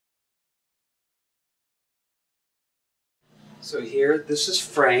So here, this is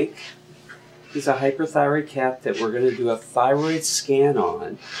Frank. He's a hyperthyroid cat that we're going to do a thyroid scan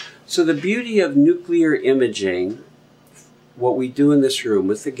on. So the beauty of nuclear imaging, what we do in this room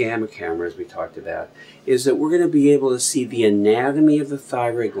with the gamma camera, as we talked about, is that we're going to be able to see the anatomy of the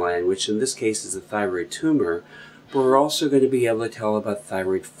thyroid gland, which in this case is a thyroid tumor, but we're also going to be able to tell about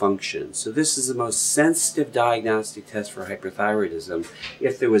thyroid function. So this is the most sensitive diagnostic test for hyperthyroidism,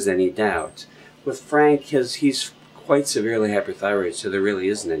 if there was any doubt. With Frank, he's quite severely hyperthyroid, so there really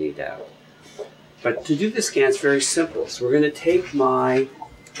isn't any doubt. But to do the scan, it's very simple. So we're going to take my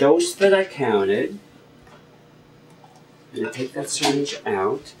dose that I counted. I'm going to take that syringe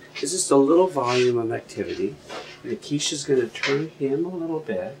out. This is a little volume of activity. And Keisha's going to turn him a little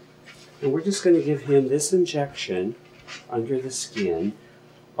bit. And we're just going to give him this injection under the skin,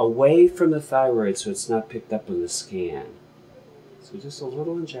 away from the thyroid so it's not picked up on the scan. So just a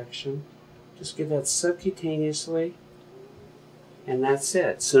little injection. Just give that subcutaneously. And that's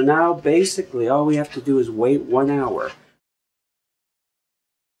it. So now basically all we have to do is wait 1 hour.